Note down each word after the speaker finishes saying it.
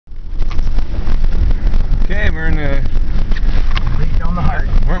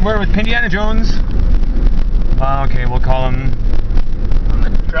we're with Indiana Jones. Okay, we'll call him. I'm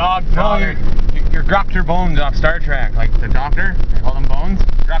the dog father. No, you're Dr. Bones off Star Trek, like the doctor. They call him Bones.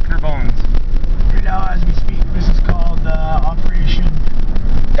 Dr. Bones. Right now, as we speak, this is called Operation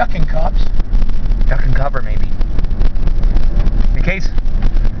Ducking Cops. Ducking Copper, maybe. In case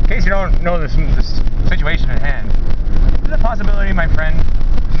you don't know this situation at hand, there's a possibility my friend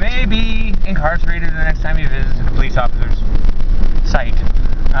may be incarcerated the next time he visits a police officer's site.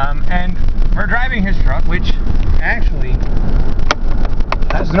 And we're driving his truck, which actually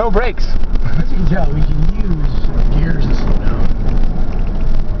has no brakes. As you can tell, we can use gears to slow down.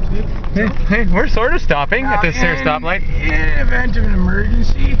 Hey, we're sort of stopping at this here stoplight. In event of an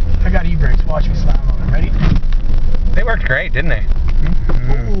emergency, I got e-brakes. Watch me slam on them. Ready? They worked great, didn't they?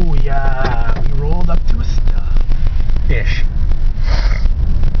 Oh yeah, we rolled up to a stop. Ish.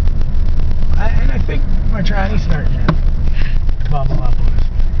 And I think my tranny's starting to bubble up on us.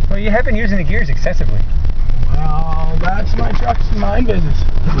 Well, you have been using the gears excessively. Well, that's my truck's and mine business,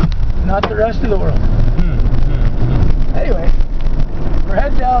 not the rest of the world. Anyway, we're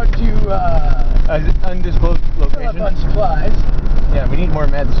headed out to An undisclosed fill up location. on supplies. Yeah, we need more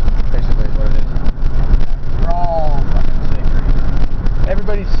meds, basically, is what it is. We're all fucking sick.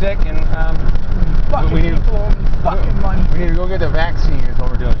 Everybody's sick, and Fucking we need people owe me fucking money. we need to go get the vaccine. Is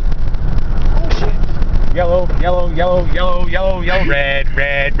what we're doing. Oh shit. Yellow, yellow, yellow, yellow, yellow, yellow, red,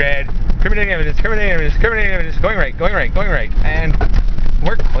 red, red. Criminating evidence, criminating evidence, criminating evidence. Going right, going right, going right. And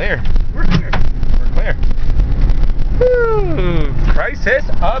we're clear. We're clear. We're clear. Woo! Crisis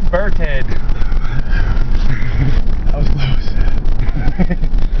averted. That was close.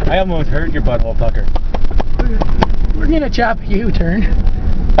 I almost hurt your butthole, fucker. We're gonna chop a U-turn.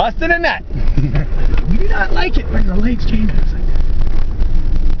 Busted a nut. We do not like it when your legs change. It's like,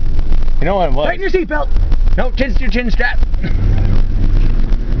 You know what it was? tighten your seatbelt. No, your chin strap.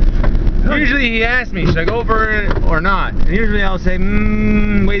 Usually he asks me, should I go for it or not? And usually I'll say,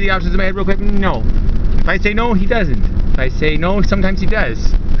 weigh the options in my head real quick, no. If I say no, he doesn't. If I say no, sometimes he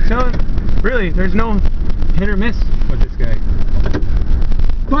does. So, really, there's no hit or miss with this guy.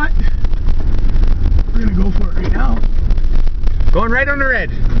 But we're gonna go for it right now. Going right on the red.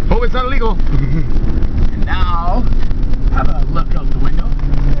 Hope it's not illegal. And now, have a look out the window.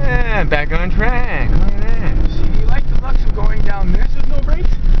 Yeah, back on track. Look at that. See, do you like the looks of going down this with no brakes?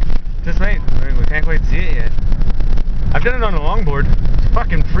 Just wait. We can't quite see it yet. I've done it on a longboard. It's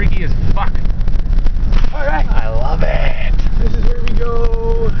fucking freaky as fuck. Alright. I love it. This is where we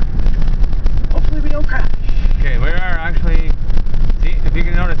go. Hopefully we don't crash. Okay, we are actually. See, if you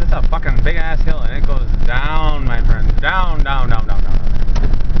can notice, it's a fucking big ass hill and it goes down, my friend. Down, down, down, down, down.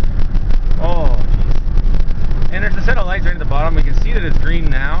 Oh, jeez. And there's a set of lights right at the bottom. We can see that it's green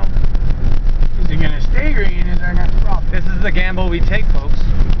now. Is it gonna stay green? Is our next problem? This is the gamble we take, folks.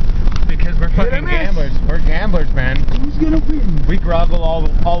 Because we're Hit or fucking miss. gamblers. We're gamblers, man. Who's gonna win? We groggle all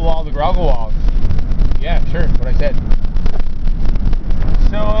the groggle walls. Yeah, sure, that's what I said.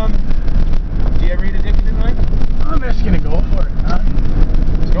 So, do you ever eat a dick in life? I'm just gonna go for it, huh?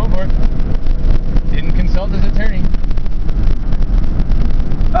 Let's go for it. Didn't consult his attorney.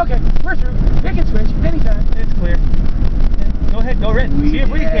 Okay, we're through. Pick and switch anytime. It's clear. Go ahead, go red. See if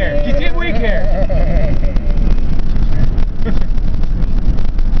we care. See if we care.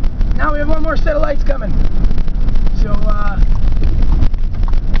 Now we have one more set of lights coming. So, I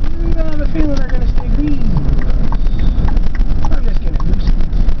have a feeling they're gonna stay green. I'm just gonna goose it.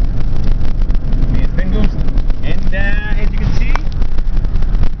 It's been goosed. And as you can see,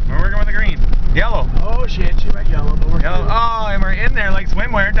 we're working with the green. Yellow. Oh shit, she went yellow, but we're Yellow. through. Oh, and we're in there like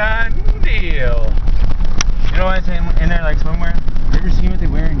swimwear. Done deal. You know what I'm saying? In there like swimwear. You ever seen what they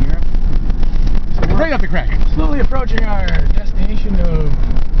wear in Europe? So Right up the crack. slowly approaching our destination of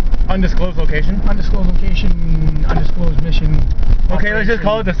Undisclosed location. undisclosed location, undisclosed mission. Okay, let's just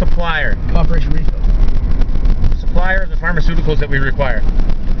call it the supplier. Operation Refill. Supplier of the pharmaceuticals that we require.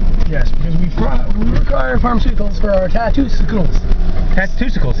 Yes, because we require pharmaceuticals for our tattoo-sicles.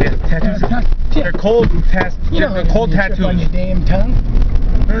 Tattoosicles, yeah. Tattoosicles. They're cold They're cold tattoos. on your damn tongue.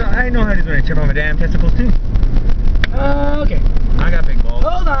 I know how to do it. Chip on my damn testicles too. Okay. I got big balls.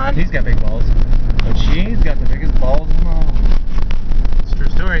 Hold on. He's got big balls. But she's got the biggest balls of them all. It's a true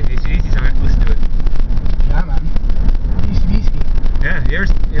story. ACDC song. Listen to it.